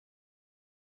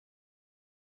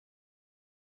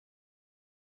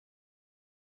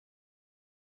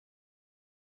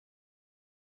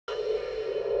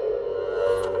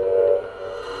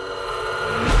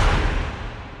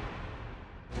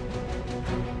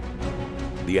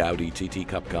The Audi TT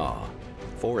Cup car,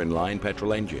 4-in-line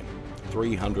petrol engine,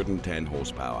 310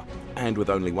 horsepower, and with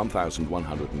only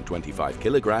 1,125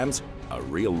 kilograms, a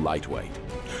real lightweight.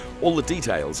 All the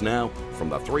details now from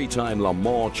the three-time Le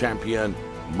Mans champion,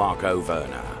 Marco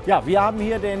Werner. Ja, wir haben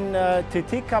hier den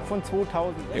TT Cup von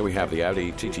 2000. Here we have the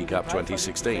Audi TT Cup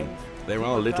 2016. There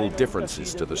are little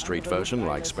differences to the street version,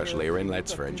 like special air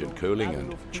inlets for engine cooling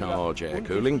and charge air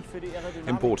cooling.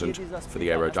 Important for the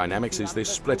aerodynamics is this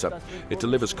splitter. It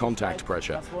delivers contact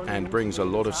pressure and brings a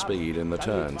lot of speed in the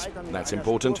turns. That's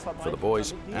important for the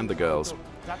boys and the girls.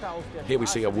 Here we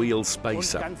see a wheel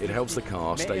spacer. It helps the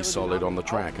car stay solid on the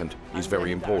track and is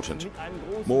very important.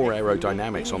 More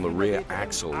aerodynamics on the rear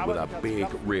axle with a big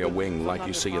rear wing like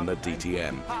you see in the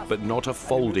DTM, but not a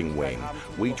folding wing.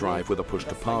 We drive with a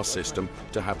push-to-pass system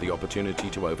to have the opportunity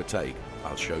to overtake.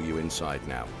 I'll show you inside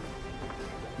now.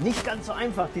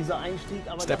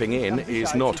 Stepping in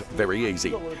is not very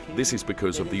easy. This is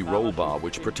because of the roll bar,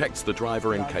 which protects the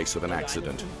driver in case of an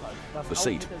accident. The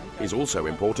seat is also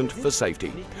important for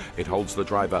safety. It holds the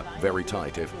driver very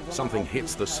tight if something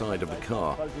hits the side of the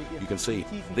car. You can see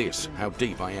this, how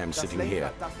deep I am sitting here.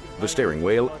 The steering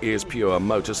wheel is pure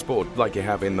motorsport, like you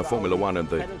have in the Formula 1 and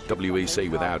the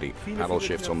WEC with Audi. Paddle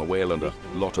shifts on the wheel and a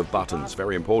lot of buttons.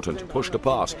 Very important. Push to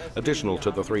pass. Additional to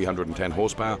the 310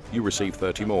 horsepower, you receive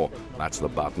 30 more. That's the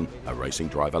button a racing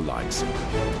driver likes.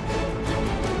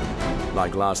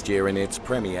 Like last year in its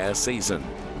premiere season,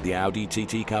 the Audi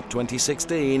TT Cup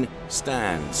 2016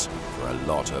 stands for a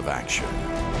lot of action.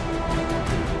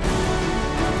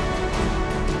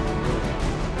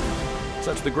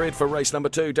 So to the grid for race number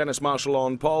 2, Dennis Marshall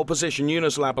on pole position,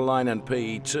 Jonas Lapperleinen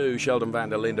P2, Sheldon van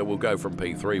der Linde will go from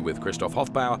P3 with Christoph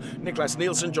Hofbauer, Niklas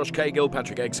Nielsen, Josh Cahill,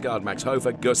 Patrick Egsgaard, Max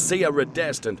Hofer, Gosia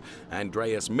Rdest and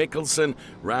Andreas Mikkelsen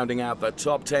rounding out the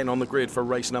top 10 on the grid for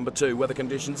race number 2. Weather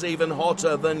conditions even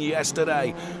hotter than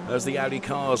yesterday as the Audi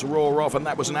cars roar off, and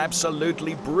that was an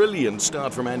absolutely brilliant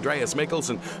start from Andreas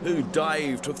Mikkelsen, who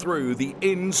dived through the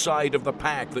inside of the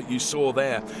pack that you saw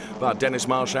there. But Dennis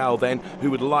Marshall then,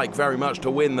 who would like very much to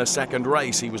win the second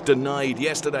race. He was denied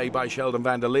yesterday by Sheldon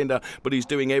van der Linde, but he's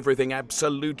doing everything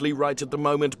absolutely right at the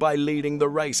moment by leading the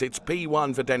race. It's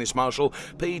P1 for Dennis Marshall,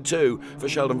 P2 for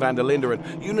Sheldon van der Linde,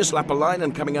 and Jonas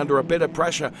Lapperleinen coming under a bit of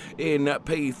pressure in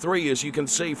P3, as you can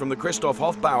see from the Christoph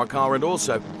Hofbauer car, and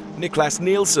also Niklas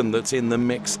Nielsen that's in the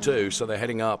mix too. So they're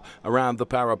heading up around the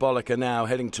Parabolica now,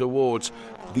 heading towards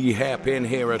the hairpin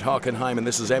here at Hockenheim, and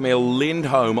this is Emil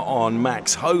Lindholm on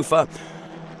Max Hofer.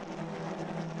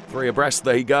 3 abreast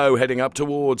they go, heading up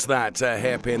towards that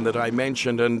hairpin that I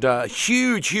mentioned, and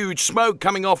huge smoke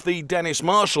coming off the Dennis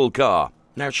Marshall car.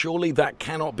 Now surely that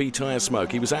cannot be tyre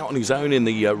smoke. He was out on his own in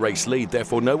the race lead,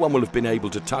 therefore no one will have been able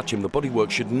to touch him. The bodywork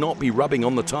should not be rubbing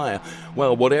on the tyre.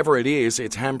 Well, whatever it is,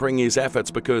 it's hampering his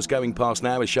efforts, because going past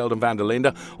now is Sheldon van der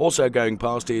Linde. Also going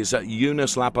past is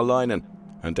Jonas Lapperleinen.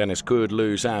 And Dennis could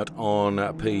lose out on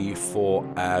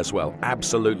P4 as well.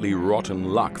 Absolutely rotten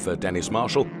luck for Dennis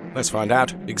Marshall. Let's find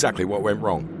out exactly what went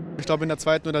wrong. I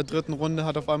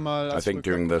think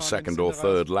during the second or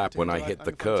third lap, when I hit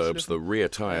the curbs, the rear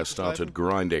tyre started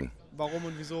grinding.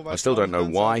 I still don't know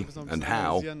why and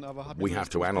how. We have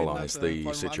to analyze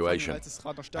the situation.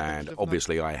 And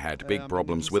obviously I had big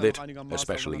problems with it,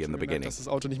 especially in the beginning.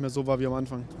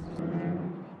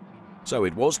 So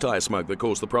it was tyre smoke that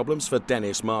caused the problems for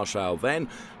Dennis Marshall then.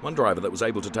 One driver that was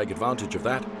able to take advantage of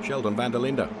that, Sheldon van der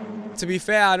Linde. To be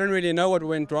fair, I don't really know what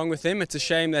went wrong with him. It's a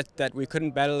shame that we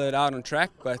couldn't battle it out on track,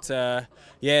 but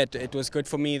yeah, it was good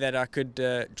for me that I could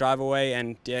drive away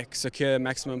and secure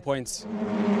maximum points.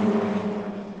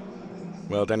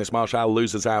 Well, Dennis Marshall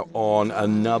loses out on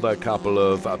another couple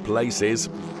of places.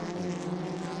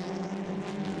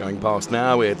 Going past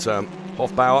now, it's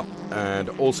Hofbauer and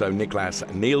also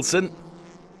Niklas Nielsen.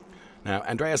 Now,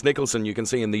 Andreas Mikkelsen, you can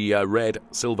see in the red,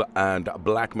 silver and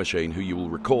black machine, who you will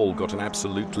recall got an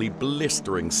absolutely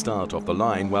blistering start off the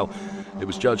line. Well, it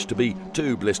was judged to be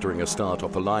too blistering a start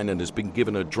off the line and has been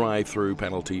given a drive-through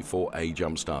penalty for a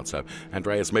jump start. So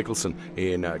Andreas Mikkelsen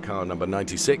in car number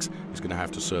 96 is going to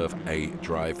have to serve a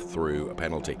drive-through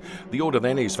penalty. The order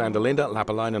then is van der Linde,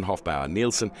 Lapperleinen, Hofbauer,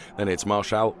 Nielsen, then it's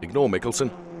Marshall, ignore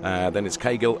Mikkelsen, then it's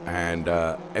Cahill and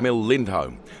Emil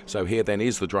Lindholm. So here then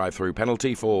is the drive-through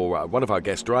penalty for one of our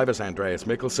guest drivers, Andreas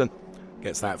Mikkelsen.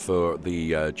 Gets that for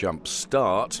the jump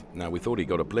start. Now, we thought he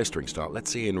got a blistering start. Let's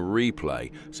see in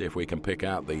replay, see if we can pick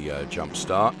out the jump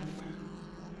start.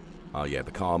 Oh yeah,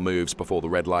 the car moves before the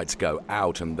red lights go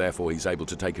out, and therefore he's able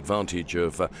to take advantage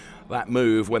of that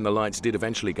move when the lights did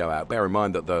eventually go out. Bear in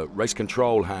mind that the race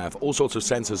control have all sorts of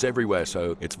sensors everywhere,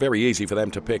 so it's very easy for them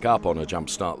to pick up on a jump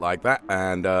start like that.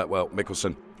 And, well,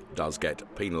 Mikkelsen does get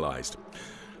penalised.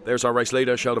 There's our race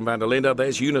leader, Sheldon van der Linde.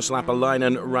 There's Jonas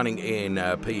Lapalainen running in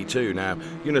P2. Now,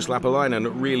 Jonas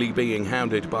Lapalainen really being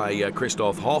hounded by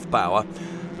Christoph Hofbauer,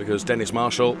 because Dennis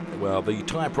Marshall, well, the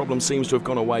tyre problem seems to have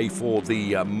gone away for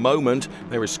the moment.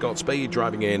 There is Scott Speed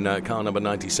driving in car number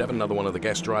 97, another one of the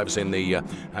guest drivers in the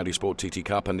Audi Sport TT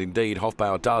Cup, and indeed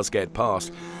Hofbauer does get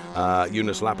past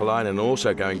Jonas Lapalainen, and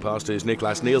also going past is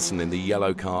Niklas Nielsen in the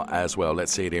yellow car as well.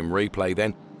 Let's see it in replay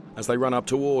then, as they run up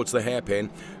towards the hairpin.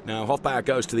 Now Hofbauer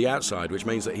goes to the outside, which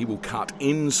means that he will cut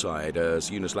inside as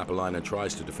Jonas Lapalainen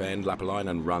tries to defend.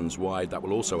 Lapalainen runs wide. That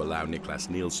will also allow Niklas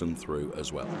Nielsen through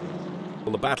as well.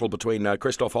 Well, the battle between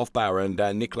Christoph Hofbauer and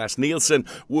Niklas Nielsen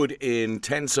would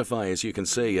intensify, as you can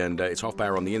see, and it's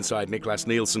Hofbauer on the inside, Niklas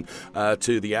Nielsen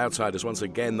to the outside, as once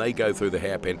again they go through the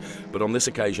hairpin. But on this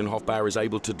occasion, Hofbauer is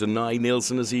able to deny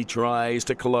Nielsen as he tries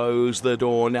to close the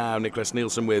door. Now Niklas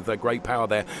Nielsen with great power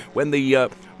there. When the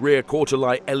rear quarter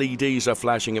light LEDs are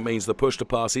flashing, it means the push to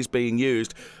pass is being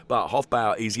used, but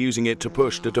Hofbauer is using it to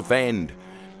push to defend.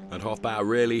 And Hofbauer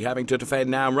really having to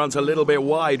defend now, and runs a little bit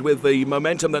wide with the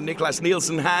momentum that Niklas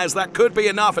Nielsen has. That could be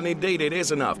enough, and indeed it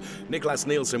is enough. Niklas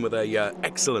Nielsen with a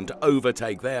excellent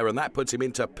overtake there, and that puts him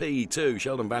into P2.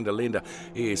 Sheldon van der Linde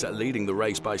is leading the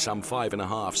race by some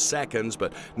 5.5 seconds,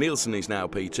 but Nielsen is now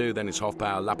P2. Then it's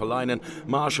Hofbauer, Lapalainen,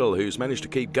 Marshall, who's managed to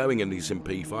keep going, and he's in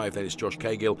P5. Then it's Josh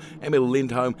Cagill, Emil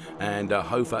Lindholm, and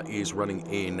Hofer is running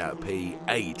in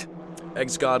P8.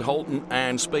 Egsgaard, Holton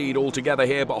and Speed all together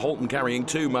here, but Holton carrying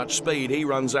too much speed. He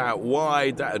runs out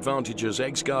wide. That advantages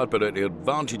Egsgaard, but it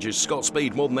advantages Scott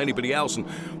Speed more than anybody else. And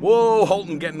whoa,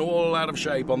 Holton getting all out of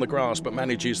shape on the grass, but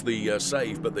manages the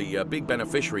save. But the big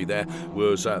beneficiary there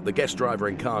was the guest driver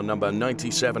in car number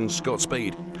 97, Scott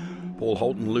Speed. Paul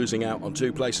Holton losing out on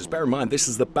 2 places. Bear in mind, this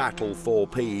is the battle for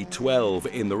P12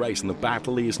 in the race, and the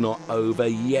battle is not over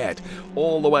yet.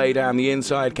 All the way down the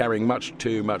inside, carrying much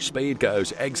too much speed,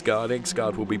 goes Egsgaard.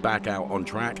 Egsgaard will be back out on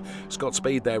track. Scott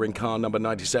Speed there in car number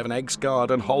 97. Egsgaard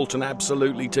and Holton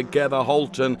absolutely together.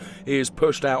 Holton is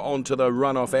pushed out onto the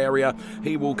runoff area.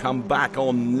 He will come back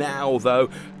on now,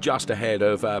 though, just ahead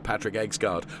of Patrick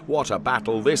Egsgaard. What a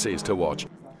battle this is to watch.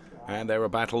 And there are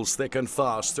battles thick and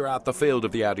fast throughout the field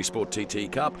of the Audi Sport TT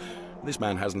Cup. This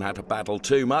man hasn't had to battle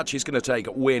too much. He's going to take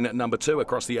win number 2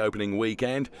 across the opening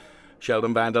weekend.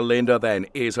 Sheldon van der Linde then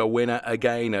is a winner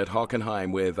again at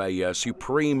Hockenheim with a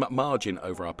supreme margin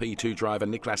over our P2 driver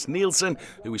Niklas Nielsen,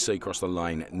 who we see across the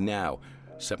line now.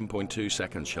 7.2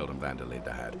 seconds Sheldon van der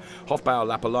Linde had. Hofbauer,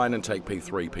 Lapalainen take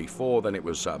P3, P4. Then it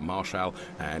was Marshall,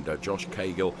 and Josh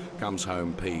Cagill comes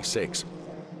home P6.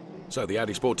 So the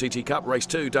Audi Sport TT Cup, race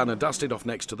 2, done and dusted. Off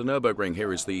next to the Nürburgring.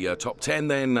 Here is the top 10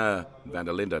 then. Van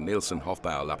der Linde, Nielsen,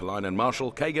 Hofbauer, Lapalainen,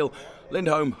 Marshall, Cagill,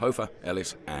 Lindholm, Hofer,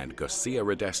 Ellis and Gosia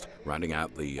Rdest rounding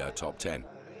out the top 10.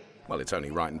 Well, it's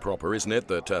only right and proper, isn't it,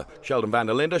 that Sheldon van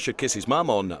der Linde should kiss his mum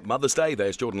on Mother's Day.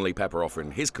 There's Jordan Lee Pepper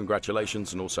offering his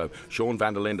congratulations, and also Sean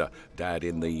van der Linde, dad,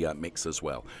 in the mix as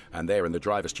well. And there in the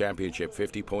Drivers' Championship,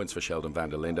 50 points for Sheldon van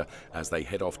der Linde as they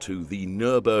head off to the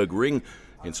Nürburgring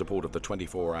in support of the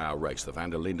 24-hour race. The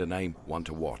van der Linde name, one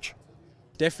to watch.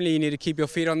 Definitely you need to keep your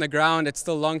feet on the ground. It's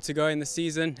still long to go in the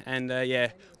season, and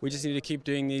yeah, we just need to keep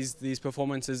doing these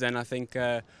performances, and I think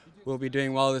we'll be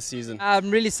doing well this season. I'm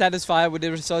really satisfied with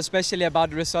the result, especially about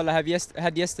the result I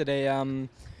had yesterday.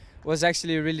 Was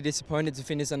actually really disappointed to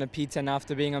finish on a P10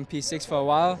 after being on P6 for a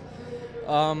while.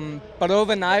 But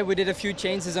overnight we did a few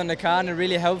changes on the car, and it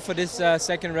really helped for this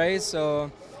second race.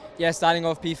 So yeah, starting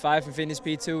off P5 and finish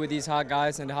P2 with these hard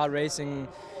guys and the hard racing.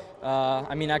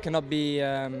 I mean, I can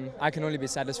only be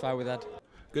satisfied with that.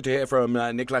 Good to hear from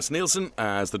Niklas Nielsen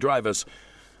as the drivers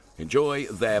enjoy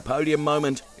their podium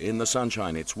moment in the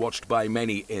sunshine. It's watched by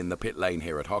many in the pit lane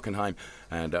here at Hockenheim,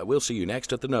 and we'll see you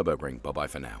next at the Nürburgring. Bye-bye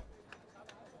for now.